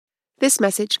This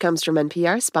message comes from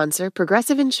NPR sponsor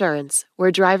Progressive Insurance, where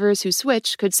drivers who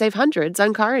switch could save hundreds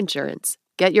on car insurance.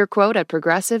 Get your quote at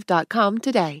Progressive.com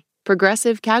today.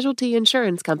 Progressive Casualty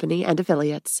Insurance Company and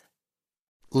Affiliates.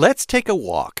 Let's take a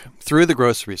walk through the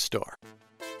grocery store.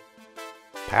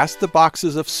 Past the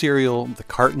boxes of cereal, the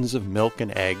cartons of milk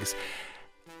and eggs.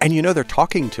 And you know they're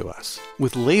talking to us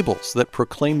with labels that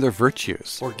proclaim their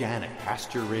virtues. Organic,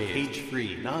 pasture-raised,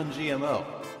 cage-free, non-GMO.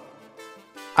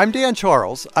 I'm Dan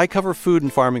Charles. I cover food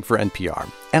and farming for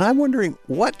NPR. And I'm wondering,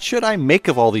 what should I make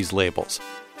of all these labels?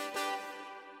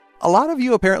 A lot of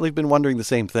you apparently have been wondering the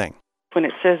same thing. When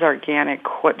it says organic,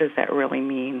 what does that really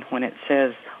mean? When it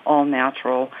says all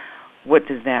natural, what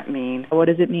does that mean? What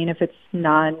does it mean if it's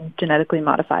non-genetically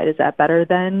modified? Is that better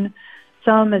than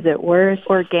some? Is it worse?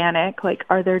 Organic, like,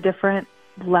 are there different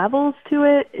levels to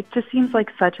it? It just seems like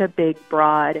such a big,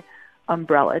 broad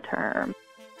umbrella term.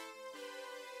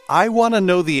 I want to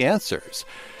know the answers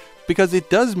because it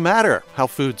does matter how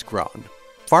food's grown.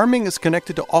 Farming is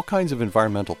connected to all kinds of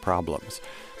environmental problems.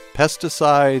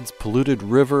 Pesticides, polluted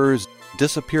rivers,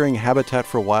 disappearing habitat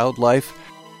for wildlife.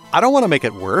 I don't want to make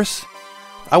it worse.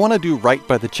 I want to do right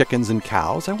by the chickens and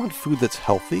cows. I want food that's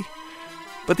healthy.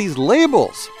 But these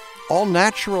labels, all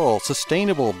natural,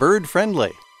 sustainable,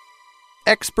 bird-friendly.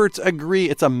 Experts agree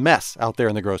it's a mess out there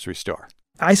in the grocery store.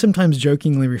 I sometimes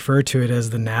jokingly refer to it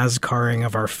as the NASCARing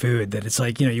of our food, that it's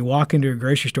like, you walk into a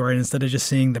grocery store and instead of just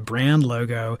seeing the brand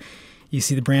logo, you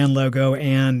see the brand logo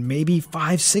and maybe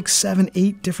 5, 6, 7,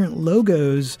 8 different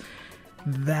logos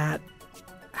that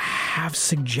have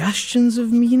suggestions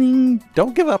of meaning.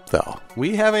 Don't give up, though.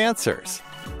 We have answers.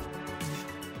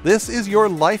 This is your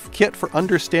life kit for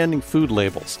understanding food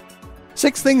labels.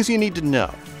 6 things you need to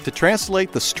know to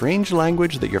translate the strange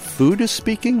language that your food is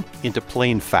speaking into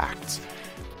plain facts.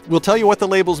 We'll tell you what the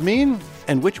labels mean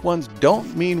and which ones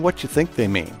don't mean what you think they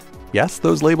mean. Yes,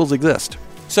 those labels exist.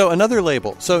 So another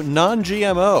label. So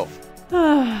non-GMO.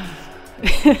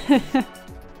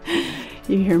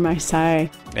 You hear my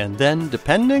sigh. And then,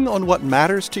 depending on what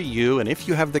matters to you and if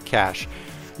you have the cash,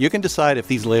 you can decide if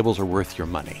these labels are worth your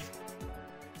money.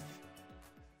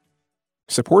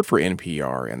 Support for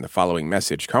NPR and the following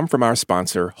message come from our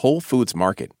sponsor, Whole Foods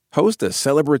Market. Host a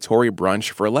celebratory brunch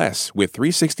for less with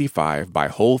 365 by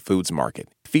Whole Foods Market,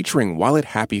 featuring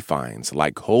wallet-happy finds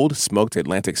like cold smoked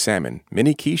Atlantic salmon,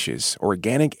 mini quiches,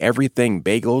 organic everything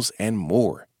bagels, and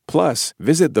more. Plus,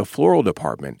 visit the floral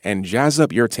department and jazz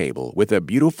up your table with a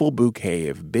beautiful bouquet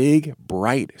of big,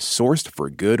 bright,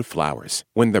 sourced-for-good flowers.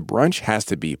 When the brunch has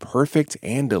to be perfect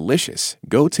and delicious,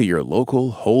 go to your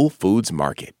local Whole Foods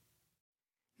Market.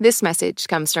 This message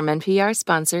comes from NPR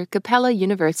sponsor Capella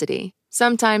University.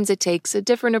 Sometimes it takes a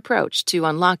different approach to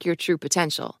unlock your true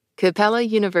potential. Capella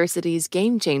University's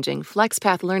game-changing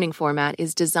FlexPath learning format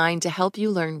is designed to help you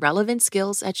learn relevant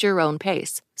skills at your own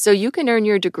pace, so you can earn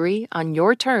your degree on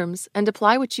your terms and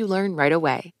apply what you learn right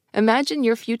away. Imagine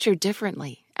your future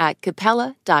differently at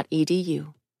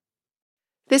capella.edu.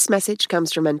 This message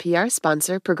comes from NPR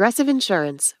sponsor Progressive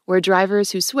Insurance, where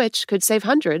drivers who switch could save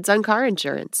hundreds on car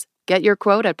insurance. Get your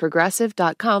quote at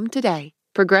Progressive.com today.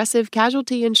 Progressive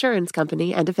Casualty Insurance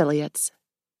Company and Affiliates.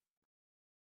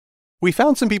 We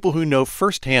found some people who know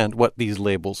firsthand what these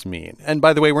labels mean. And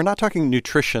by the way, we're not talking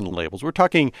nutrition labels. We're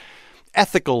talking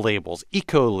ethical labels,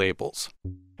 eco-labels.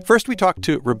 First, we talked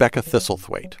to Rebecca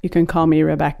Thistlethwaite. You can call me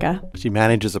Rebecca. She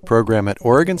manages a program at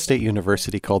Oregon State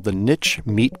University called the Niche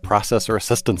Meat Processor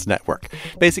Assistance Network.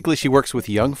 Basically, she works with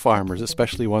young farmers,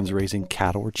 especially ones raising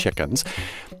cattle or chickens,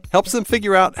 helps them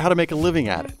figure out how to make a living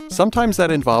at it. Sometimes that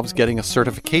involves getting a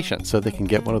certification so they can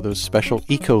get one of those special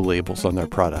eco-labels on their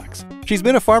products. She's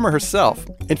been a farmer herself.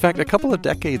 In fact, a couple of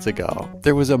decades ago,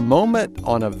 there was a moment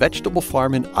on a vegetable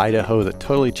farm in Idaho that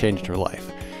totally changed her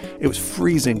life. It was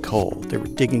freezing cold. They were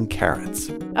digging carrots.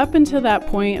 Up until that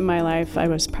point in my life, I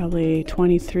was probably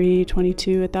 23,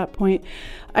 22 at that point.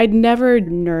 I'd never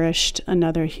nourished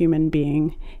another human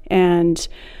being. And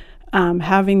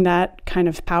having that kind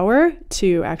of power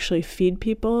to actually feed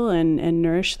people and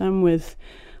nourish them with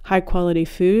high-quality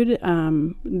food,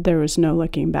 there was no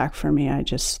looking back for me. I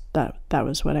just thought that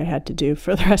was what I had to do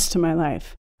for the rest of my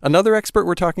life. Another expert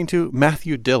we're talking to,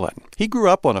 Matthew Dillon. He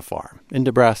grew up on a farm in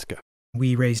Nebraska.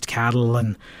 We raised cattle,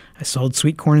 and I sold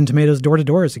sweet corn and tomatoes door to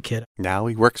door as a kid. Now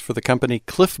he works for the company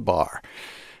Cliff Bar.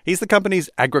 He's the company's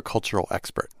agricultural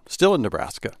expert, still in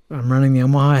Nebraska. I'm running the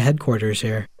Omaha headquarters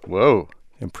here. Whoa,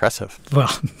 impressive.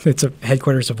 Well, it's a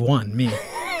headquarters of one, me.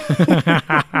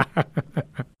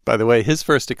 By the way, his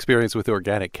first experience with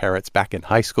organic carrots back in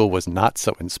high school was not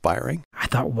so inspiring. I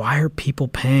thought, why are people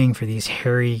paying for these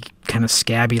hairy, kind of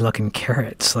scabby-looking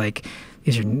carrots? Like,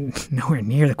 These are nowhere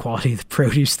near the quality of the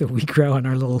produce that we grow on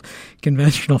our little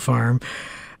conventional farm.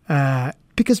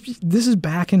 Because this is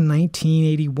back in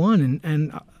 1981,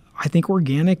 and I think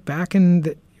organic back in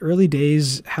the early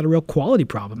days had a real quality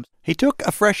problem. He took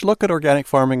a fresh look at organic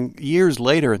farming years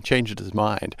later and changed his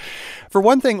mind. For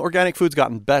one thing, organic food's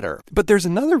gotten better. But there's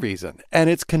another reason,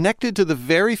 and it's connected to the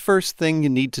very first thing you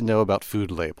need to know about food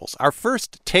labels. Our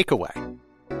first takeaway.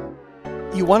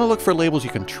 You want to look for labels you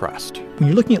can trust. When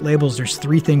you're looking at labels, there's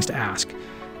three things to ask.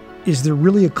 Is there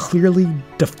really a clearly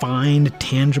defined,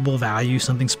 tangible value,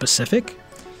 something specific?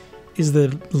 Is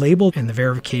the label and the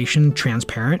verification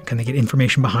transparent? Can they get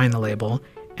information behind the label?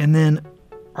 And then,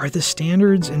 are the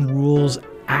standards and rules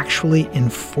actually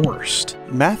enforced?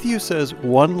 Matthew says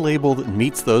one label that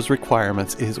meets those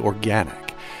requirements is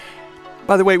organic.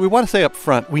 By the way, we want to say up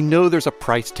front, we know there's a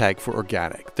price tag for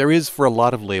organic. There is for a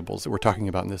lot of labels that we're talking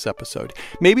about in this episode.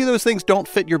 Maybe those things don't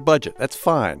fit your budget. That's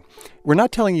fine. We're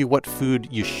not telling you what food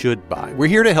you should buy. We're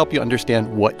here to help you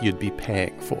understand what you'd be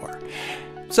paying for.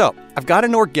 So, I've got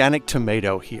an organic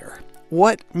tomato here.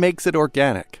 What makes it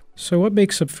organic? So what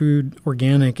makes a food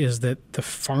organic is that the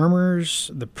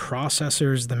farmers, the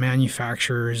processors, the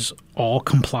manufacturers all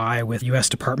comply with U.S.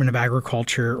 Department of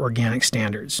Agriculture organic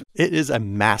standards. It is a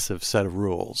massive set of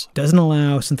rules. Doesn't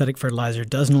allow synthetic fertilizer,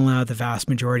 doesn't allow the vast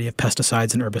majority of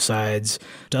pesticides and herbicides,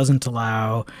 doesn't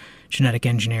allow genetic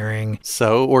engineering.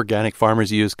 So organic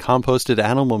farmers use composted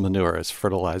animal manure as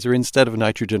fertilizer instead of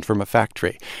nitrogen from a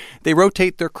factory. They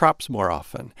rotate their crops more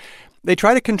often. They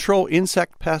try to control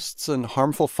insect pests and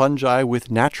harmful fungi with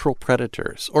natural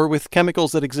predators or with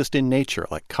chemicals that exist in nature,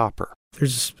 like copper.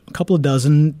 There's a couple of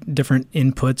dozen different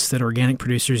inputs that organic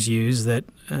producers use that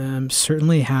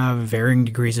certainly have varying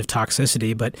degrees of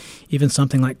toxicity, but even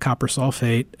something like copper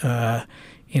sulfate,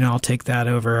 I'll take that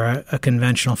over a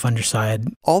conventional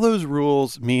fungicide. All those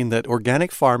rules mean that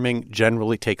organic farming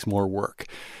generally takes more work.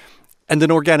 And an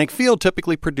organic field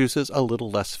typically produces a little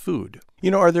less food.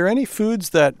 Are there any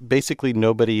foods that basically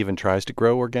nobody even tries to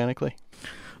grow organically?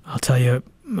 I'll tell you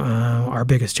our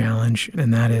biggest challenge,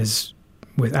 and that is,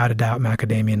 without a doubt,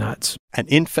 macadamia nuts. An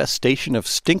infestation of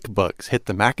stink bugs hit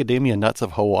the macadamia nuts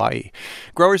of Hawaii.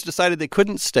 Growers decided they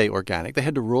couldn't stay organic. They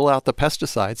had to rule out the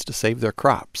pesticides to save their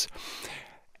crops.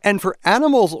 And for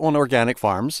animals on organic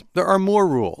farms, there are more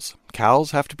rules.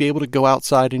 Cows have to be able to go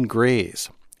outside and graze.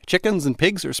 Chickens and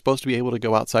pigs are supposed to be able to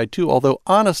go outside too, although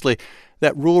honestly,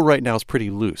 that rule right now is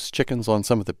pretty loose. Chickens on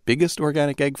some of the biggest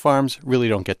organic egg farms really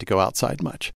don't get to go outside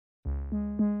much.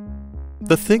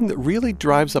 The thing that really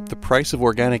drives up the price of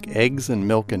organic eggs and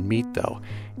milk and meat, though,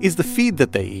 is the feed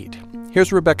that they eat.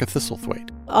 Here's Rebecca Thistlethwaite.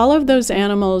 All of those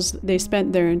animals, they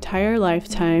spent their entire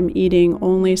lifetime eating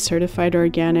only certified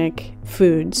organic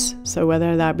foods. So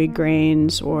whether that be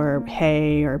grains or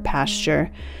hay or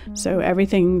pasture. So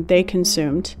everything they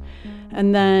consumed.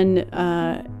 And then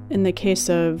in the case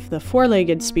of the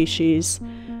four-legged species,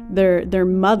 their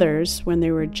mothers, when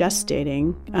they were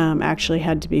gestating, actually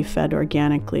had to be fed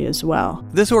organically as well.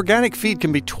 This organic feed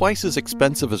can be twice as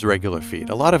expensive as regular feed.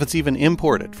 A lot of it's even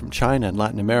imported from China and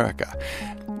Latin America.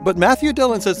 But Matthew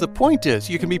Dillon says the point is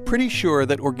you can be pretty sure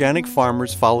that organic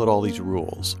farmers followed all these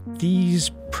rules. These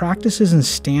practices and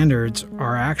standards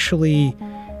are actually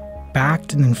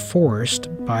backed and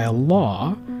enforced by a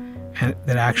law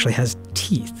that actually has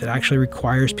teeth, that actually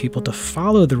requires people to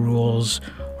follow the rules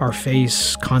or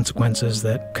face consequences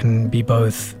that can be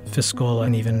both fiscal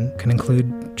and even can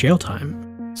include jail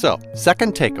time. So,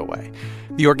 second takeaway.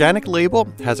 The organic label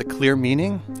has a clear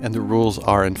meaning and the rules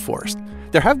are enforced.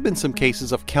 There have been some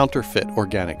cases of counterfeit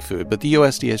organic food, but the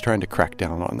USDA is trying to crack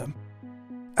down on them.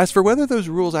 As for whether those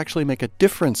rules actually make a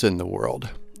difference in the world,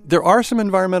 there are some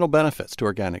environmental benefits to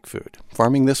organic food.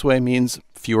 Farming this way means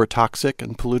fewer toxic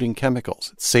and polluting chemicals.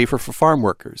 It's safer for farm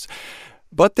workers.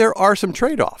 But there are some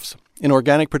trade-offs. In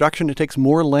organic production, it takes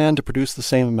more land to produce the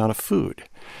same amount of food.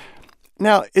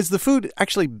 Now, is the food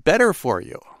actually better for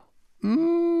you?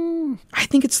 I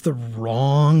think it's the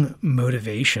wrong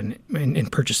motivation in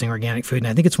purchasing organic food. And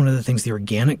I think it's one of the things the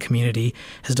organic community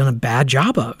has done a bad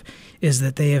job of, is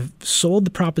that they have sold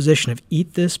the proposition of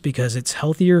eat this because it's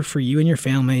healthier for you and your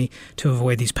family to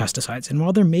avoid these pesticides. And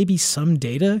while there may be some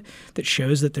data that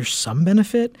shows that there's some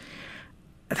benefit,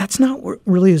 that's not what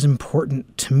really is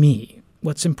important to me.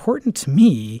 What's important to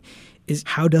me is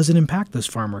how does it impact those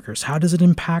farm workers? How does it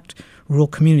impact rural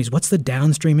communities? What's the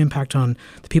downstream impact on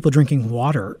the people drinking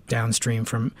water downstream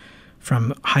from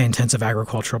high-intensive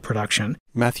agricultural production?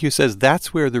 Matthew says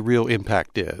that's where the real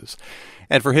impact is.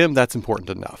 And for him, that's important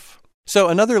enough. So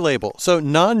another label. So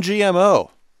non-GMO.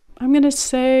 I'm going to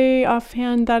say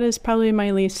offhand that is probably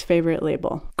my least favorite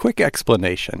label. Quick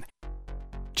explanation.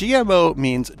 GMO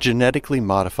means genetically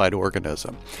modified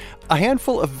organism. A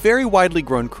handful of very widely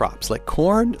grown crops like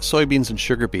corn, soybeans, and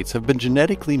sugar beets have been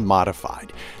genetically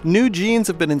modified. New genes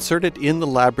have been inserted in the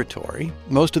laboratory.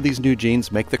 Most of these new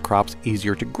genes make the crops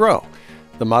easier to grow.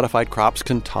 The modified crops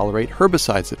can tolerate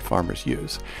herbicides that farmers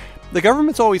use. The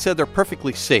government's always said they're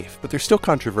perfectly safe, but they're still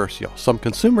controversial. Some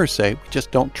consumers say we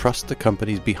just don't trust the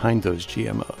companies behind those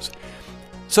GMOs.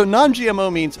 So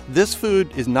non-GMO means this food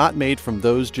is not made from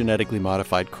those genetically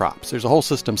modified crops. There's a whole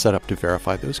system set up to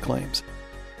verify those claims.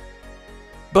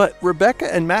 But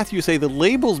Rebecca and Matthew say the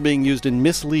label's being used in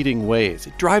misleading ways.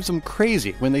 It drives them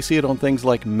crazy when they see it on things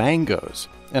like mangoes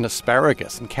and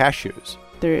asparagus and cashews.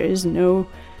 There is no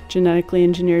genetically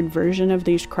engineered version of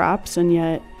these crops, and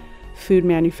yet food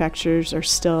manufacturers are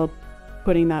still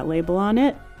putting that label on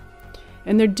it.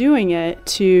 And they're doing it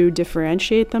to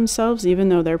differentiate themselves, even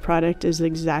though their product is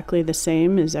exactly the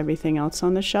same as everything else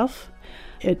on the shelf.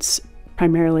 It's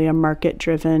primarily a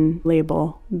market-driven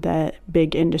label that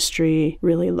big industry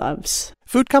really loves.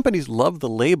 Food companies love the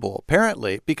label,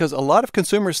 apparently, because a lot of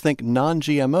consumers think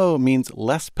non-GMO means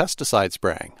less pesticide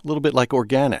spraying, a little bit like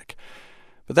organic.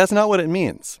 But that's not what it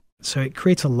means. So it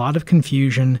creates a lot of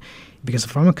confusion because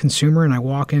if I'm a consumer and I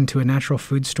walk into a natural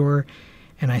food store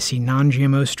and I see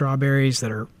non-GMO strawberries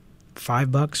that are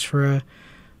 $5 for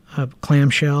a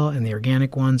clamshell and the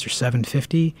organic ones are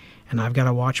 $7.50, and I've got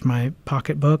to watch my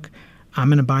pocketbook, I'm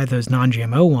going to buy those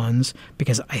non-GMO ones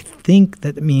because I think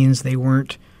that means they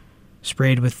weren't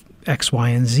sprayed with X, Y,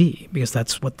 and Z, because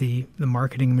that's what the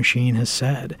marketing machine has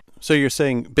said. So you're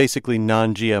saying basically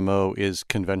non-GMO is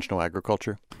conventional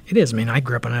agriculture? It is. I mean, I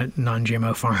grew up on a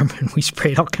non-GMO farm and we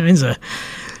sprayed all kinds of,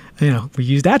 we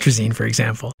used atrazine, for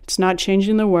example. It's not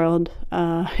changing the world.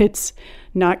 It's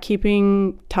not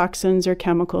keeping toxins or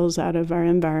chemicals out of our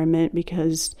environment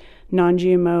because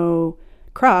non-GMO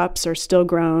crops are still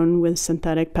grown with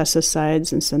synthetic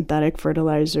pesticides and synthetic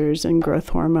fertilizers and growth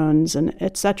hormones and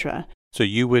etc. So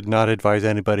you would not advise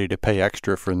anybody to pay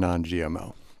extra for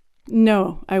non-GMO?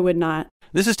 No, I would not.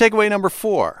 This is takeaway number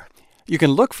 4. You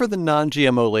can look for the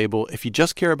non-GMO label if you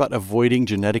just care about avoiding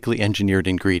genetically engineered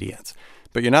ingredients,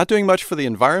 but you're not doing much for the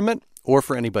environment or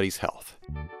for anybody's health.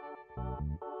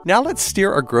 Now let's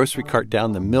steer our grocery cart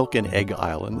down the milk and egg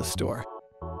aisle in the store.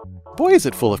 Boy, is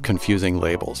it full of confusing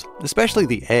labels, especially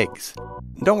the eggs.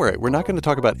 Don't worry, we're not going to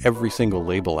talk about every single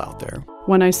label out there.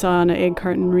 One I saw on an egg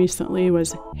carton recently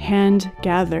was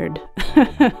hand-gathered,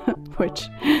 which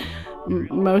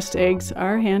most eggs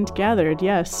are hand-gathered,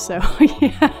 yes. So,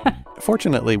 yeah.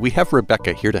 Fortunately, we have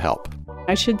Rebecca here to help.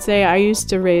 I should say I used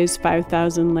to raise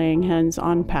 5,000 laying hens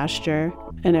on pasture,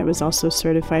 and it was also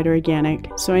certified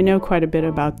organic, so I know quite a bit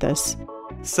about this.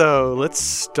 So let's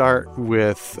start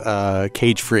with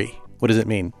cage-free. What does it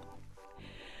mean?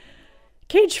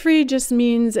 Cage-free just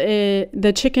means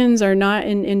the chickens are not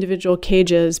in individual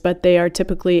cages, but they are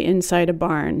typically inside a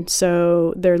barn.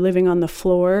 So they're living on the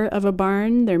floor of a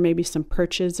barn. There may be some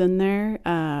perches in there,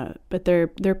 but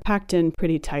they're packed in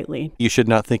pretty tightly. You should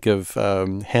not think of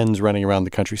hens running around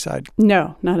the countryside.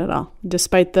 No, not at all.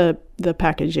 Despite the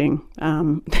packaging,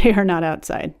 they are not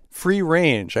outside. Free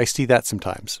range, I see that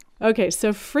sometimes. Okay,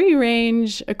 so free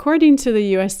range, according to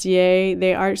the USDA,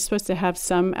 they are supposed to have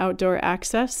some outdoor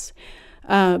access.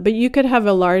 But you could have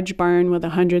a large barn with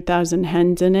 100,000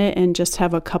 hens in it and just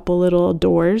have a couple little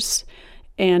doors.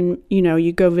 And,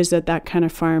 you go visit that kind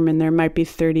of farm and there might be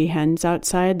 30 hens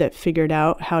outside that figured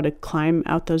out how to climb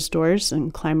out those doors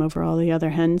and climb over all the other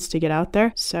hens to get out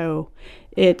there. So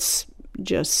it's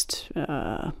just,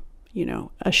 a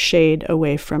shade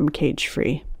away from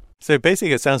cage-free. So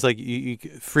basically it sounds like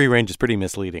free range is pretty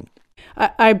misleading.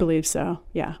 I believe so,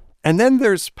 yeah. And then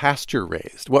there's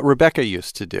pasture-raised, what Rebecca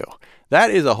used to do. That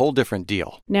is a whole different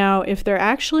deal. Now, if they're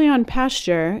actually on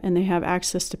pasture and they have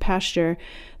access to pasture,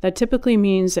 that typically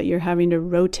means that you're having to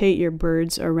rotate your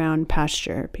birds around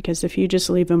pasture, because if you just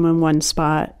leave them in one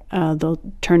spot, they'll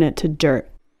turn it to dirt.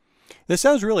 This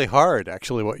sounds really hard,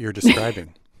 actually, what you're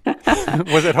describing.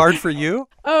 Was it hard for you?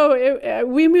 Oh,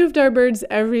 we moved our birds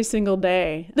every single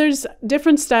day. There's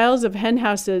different styles of hen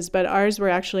houses, but ours were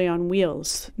actually on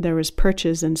wheels. There was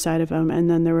perches inside of them,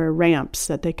 and then there were ramps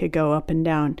that they could go up and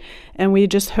down. And we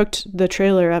just hooked the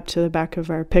trailer up to the back of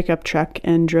our pickup truck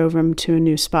and drove them to a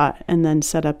new spot, and then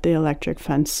set up the electric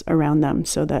fence around them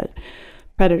so that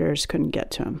predators couldn't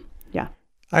get to them. Yeah.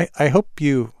 I hope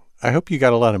you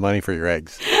got a lot of money for your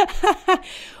eggs.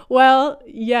 Well,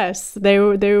 yes, they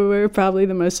were probably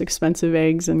the most expensive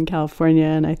eggs in California,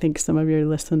 and I think some of your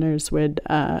listeners would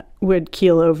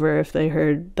keel over if they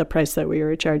heard the price that we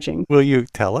were charging. Will you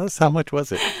tell us? How much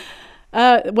was it?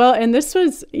 Well, and this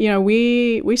was,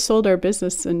 we sold our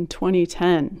business in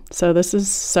 2010. So this is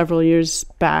several years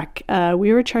back.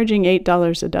 We were charging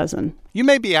 $8 a dozen. You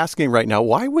may be asking right now,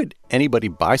 why would anybody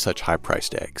buy such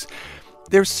high-priced eggs?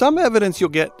 There's some evidence you'll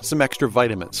get some extra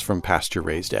vitamins from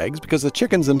pasture-raised eggs because the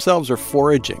chickens themselves are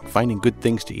foraging, finding good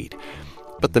things to eat.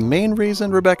 But the main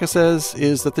reason, Rebecca says,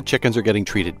 is that the chickens are getting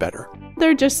treated better.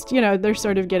 They're just, they're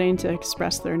sort of getting to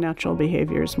express their natural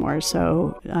behaviors more.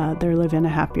 So they're living a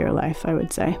happier life, I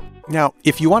would say. Now,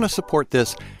 if you want to support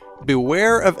this,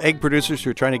 beware of egg producers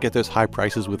who are trying to get those high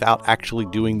prices without actually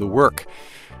doing the work.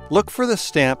 Look for the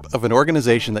stamp of an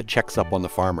organization that checks up on the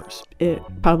farmers. It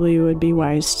probably would be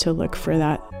wise to look for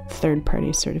that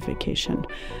third-party certification.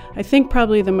 I think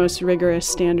probably the most rigorous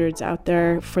standards out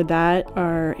there for that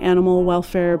are animal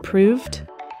welfare approved.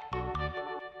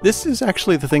 This is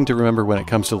actually the thing to remember when it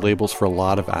comes to labels for a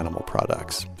lot of animal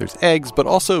products. There's eggs, but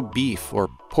also beef or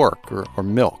pork or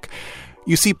milk.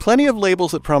 You see plenty of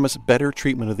labels that promise better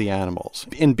treatment of the animals.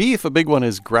 In beef, a big one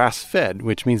is grass-fed,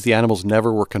 which means the animals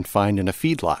never were confined in a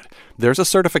feedlot. There's a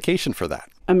certification for that.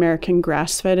 American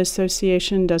Grass-Fed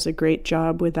Association does a great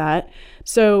job with that.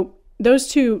 So those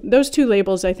two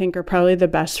labels, I think, are probably the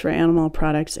best for animal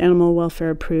products: Animal Welfare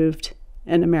Approved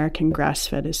and American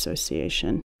Grass-Fed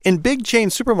Association. In big chain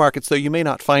supermarkets, though, you may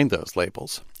not find those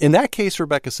labels. In that case,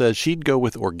 Rebecca says she'd go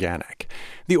with organic.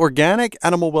 The organic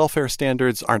animal welfare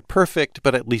standards aren't perfect,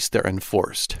 but at least they're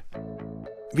enforced.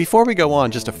 Before we go on,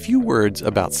 just a few words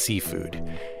about seafood.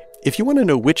 If you want to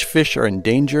know which fish are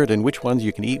endangered and which ones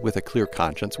you can eat with a clear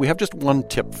conscience, we have just one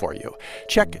tip for you.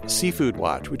 Check Seafood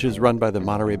Watch, which is run by the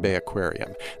Monterey Bay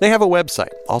Aquarium. They have a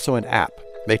website, also an app.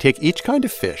 They take each kind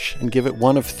of fish and give it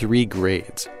one of 3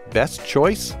 grades: best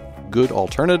choice, good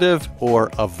alternative, or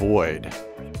avoid.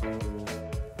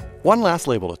 One last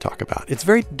label to talk about. It's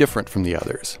very different from the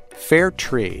others. Fair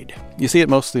trade. You see it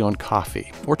mostly on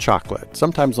coffee or chocolate,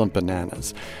 sometimes on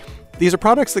bananas. These are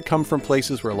products that come from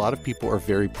places where a lot of people are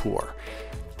very poor.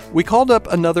 We called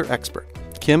up another expert,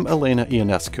 Kim Elena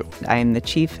Ionescu. I am the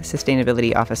Chief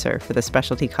Sustainability Officer for the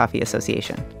Specialty Coffee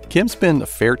Association. Kim's been a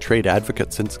fair trade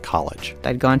advocate since college.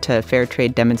 I'd gone to fair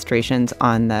trade demonstrations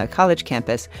on the college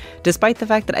campus, despite the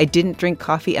fact that I didn't drink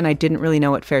coffee and I didn't really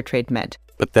know what fair trade meant.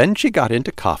 But then she got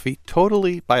into coffee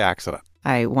totally by accident.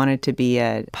 I wanted to be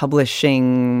a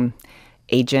publishing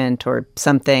agent or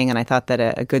something, and I thought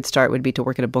that a good start would be to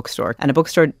work at a bookstore. And a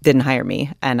bookstore didn't hire me,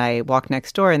 and I walked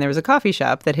next door, and there was a coffee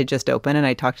shop that had just opened, and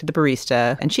I talked to the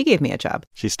barista, and she gave me a job.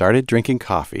 She started drinking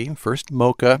coffee, first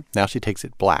mocha, now she takes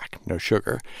it black, no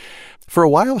sugar. For a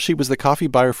while, she was the coffee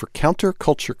buyer for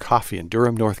Counterculture Coffee in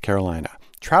Durham, North Carolina.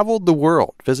 Traveled the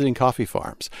world visiting coffee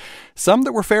farms, some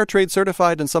that were fair trade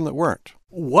certified and some that weren't.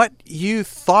 What you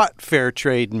thought fair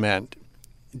trade meant,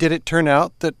 did it turn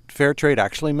out that fair trade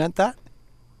actually meant that?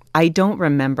 I don't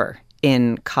remember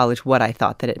in college what I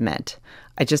thought that it meant.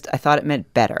 I thought it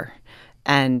meant better,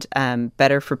 and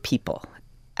better for people.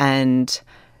 And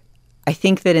I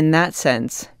think that in that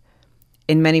sense,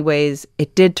 in many ways,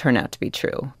 it did turn out to be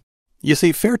true. You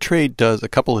see, fair trade does a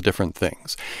couple of different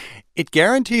things. It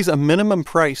guarantees a minimum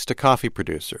price to coffee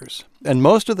producers, and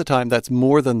most of the time that's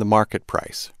more than the market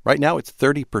price. Right now it's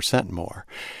 30% more.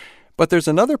 But there's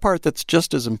another part that's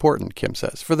just as important, Kim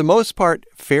says. For the most part,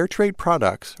 fair trade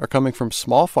products are coming from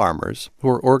small farmers who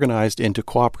are organized into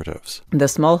cooperatives. The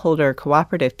smallholder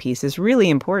cooperative piece is really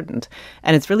important,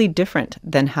 and it's really different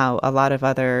than how a lot of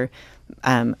other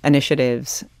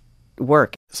initiatives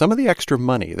work. Some of the extra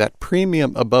money, that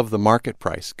premium above the market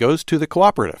price, goes to the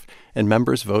cooperative, and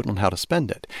members vote on how to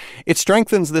spend it. It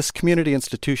strengthens this community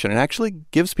institution and actually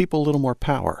gives people a little more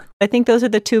power. I think those are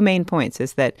the 2 main points,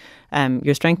 is that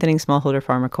you're strengthening smallholder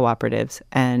farmer cooperatives,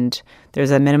 and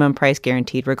there's a minimum price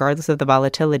guaranteed regardless of the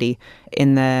volatility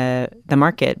in the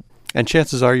market. And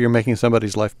chances are you're making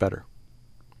somebody's life better.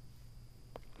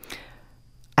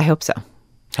 I hope so.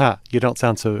 You don't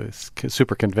sound so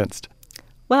super convinced.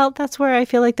 Well, that's where I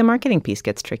feel like the marketing piece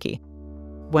gets tricky.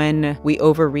 When we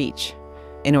overreach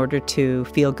in order to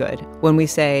feel good, when we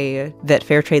say that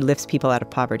fair trade lifts people out of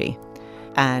poverty,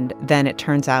 and then it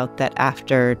turns out that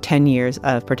after 10 years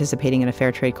of participating in a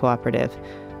fair trade cooperative,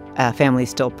 a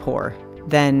family's still poor,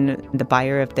 then the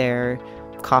buyer of their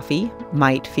coffee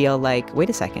might feel like, wait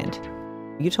a second,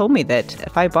 you told me that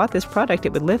if I bought this product,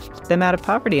 it would lift them out of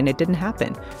poverty, and it didn't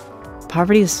happen.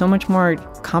 Poverty is so much more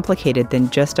complicated than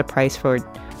just a price for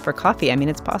coffee. I mean,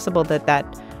 it's possible that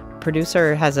that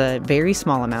producer has a very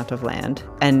small amount of land,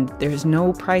 and there's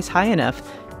no price high enough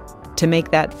to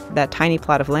make that tiny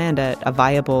plot of land a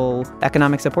viable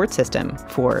economic support system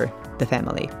for the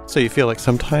family. So you feel like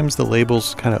sometimes the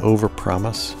labels kind of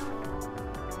overpromise?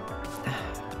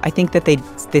 I think that they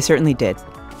They certainly did.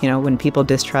 When people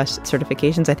distrust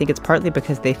certifications, I think it's partly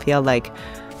because they feel like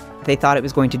they thought it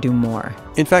was going to do more.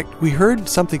 In fact, we heard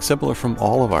something similar from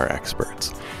all of our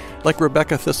experts, like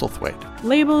Rebecca Thistlethwaite.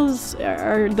 Labels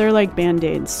they're like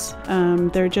Band-Aids.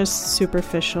 They're just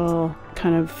superficial,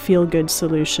 kind of feel-good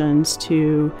solutions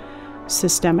to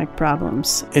systemic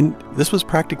problems. And this was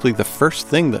practically the first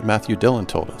thing that Matthew Dillon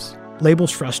told us.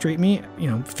 Labels frustrate me,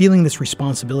 feeling this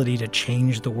responsibility to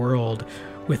change the world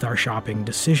with our shopping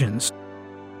decisions.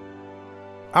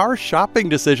 Our shopping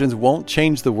decisions won't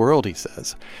change the world, he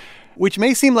says, which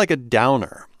may seem like a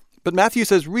downer. But Matthew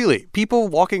says, really, people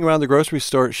walking around the grocery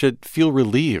store should feel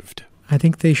relieved. I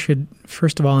think they should,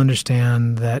 first of all,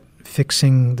 understand that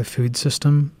fixing the food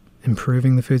system,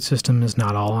 improving the food system is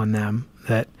not all on them,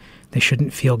 that they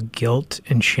shouldn't feel guilt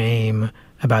and shame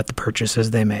about the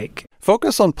purchases they make.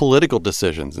 Focus on political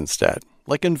decisions instead,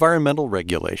 like environmental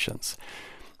regulations.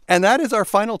 And that is our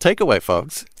final takeaway,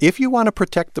 folks. If you want to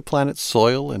protect the planet's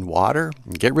soil and water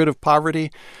and get rid of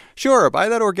poverty, sure, buy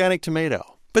that organic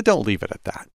tomato, but don't leave it at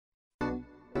that.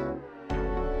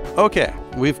 Okay,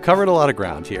 we've covered a lot of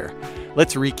ground here.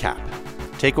 Let's recap.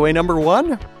 Takeaway number 1.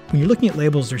 When you're looking at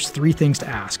labels, there's 3 things to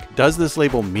ask. Does this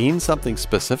label mean something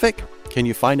specific? Can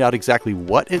you find out exactly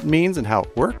what it means and how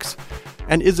it works?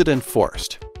 And is it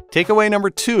enforced? Takeaway number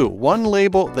 2, one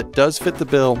label that does fit the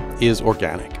bill is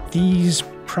organic. These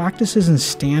practices and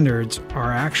standards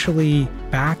are actually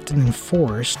backed and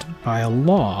enforced by a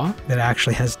law that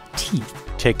actually has teeth.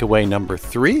 Takeaway number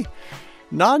 3,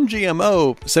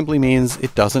 non-GMO simply means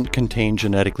it doesn't contain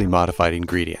genetically modified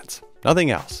ingredients. Nothing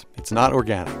else. It's not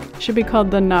organic. Should be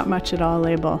called the not much at all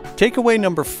label. Takeaway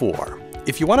number 4,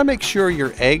 if you want to make sure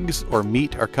your eggs or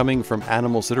meat are coming from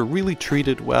animals that are really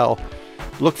treated well,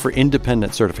 look for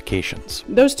independent certifications.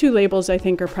 Those 2 labels, I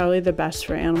think, are probably the best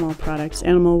for animal products: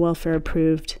 Animal Welfare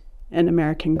Approved and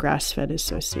American Grass-Fed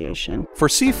Association. For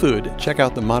seafood, check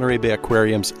out the Monterey Bay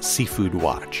Aquarium's Seafood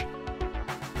Watch.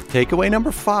 Takeaway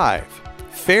number 5,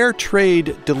 fair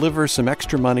trade delivers some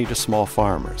extra money to small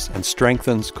farmers and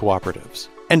strengthens cooperatives.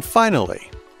 And finally,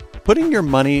 putting your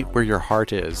money where your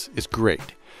heart is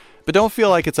great, but don't feel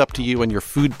like it's up to you and your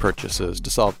food purchases to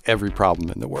solve every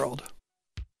problem in the world.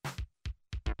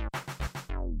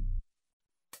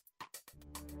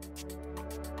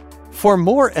 For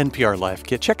more NPR Life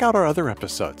Kit, check out our other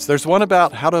episodes. There's one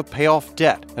about how to pay off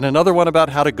debt and another one about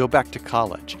how to go back to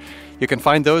college. You can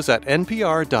find those at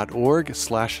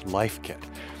npr.org/lifekit.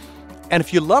 And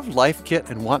if you love Life Kit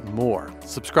and want more,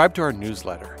 subscribe to our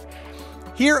newsletter.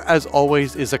 Here, as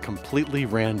always, is a completely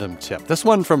random tip. This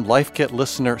one from Life Kit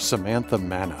listener Samantha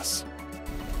Manis.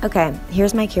 Okay,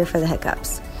 here's my cure for the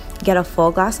hiccups. Get a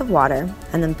full glass of water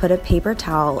and then put a paper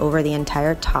towel over the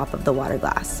entire top of the water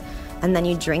glass. And then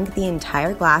you drink the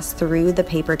entire glass through the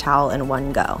paper towel in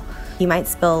one go. You might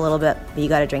spill a little bit, but you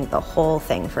got to drink the whole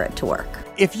thing for it to work.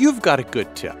 If you've got a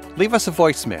good tip, leave us a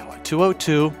voicemail at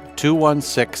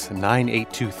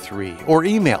 202-216-9823 or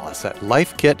email us at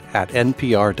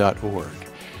lifekit@npr.org.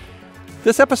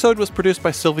 This episode was produced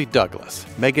by Sylvie Douglas.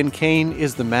 Megan Kane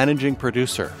is the managing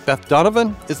producer. Beth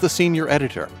Donovan is the senior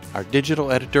editor. Our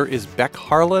digital editor is Beck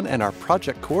Harlan, and our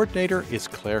project coordinator is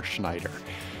Claire Schneider.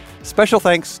 Special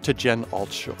thanks to Jen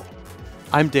Altschul.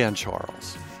 I'm Dan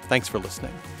Charles. Thanks for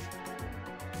listening.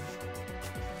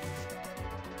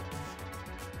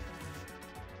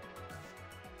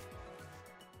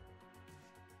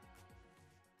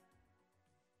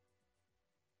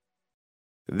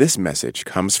 This message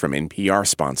comes from NPR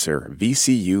sponsor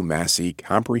VCU Massey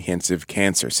Comprehensive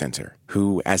Cancer Center,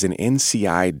 who, as an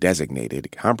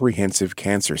NCI-designated comprehensive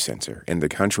cancer center in the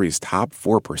country's top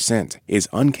 4%, is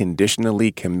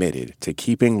unconditionally committed to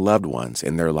keeping loved ones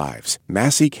in their lives.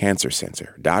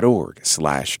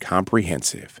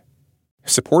 MasseyCancerCenter.org/comprehensive.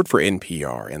 Support for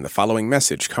NPR and the following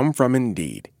message come from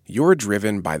Indeed. You're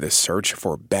driven by the search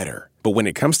for better. But when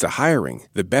it comes to hiring,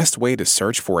 the best way to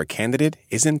search for a candidate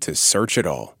isn't to search at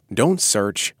all. Don't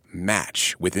search,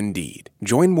 match with Indeed.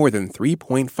 Join more than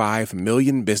 3.5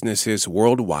 million businesses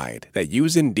worldwide that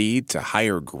use Indeed to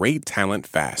hire great talent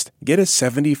fast. Get a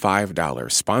 $75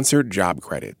 sponsored job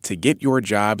credit to get your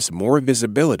jobs more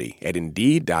visibility at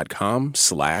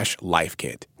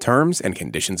Indeed.com/lifekit. Terms and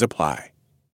conditions apply.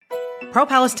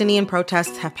 Pro-Palestinian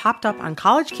protests have popped up on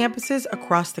college campuses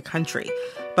across the country.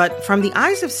 But from the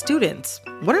eyes of students,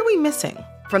 what are we missing?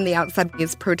 From the outside,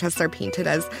 these protests are painted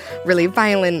as really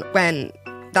violent when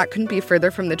that couldn't be further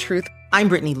from the truth. I'm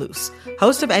Brittany Luce,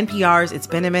 host of NPR's It's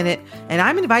Been a Minute, and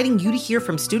I'm inviting you to hear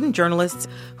from student journalists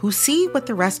who see what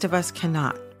the rest of us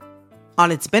cannot.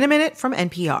 On It's Been a Minute from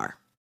NPR.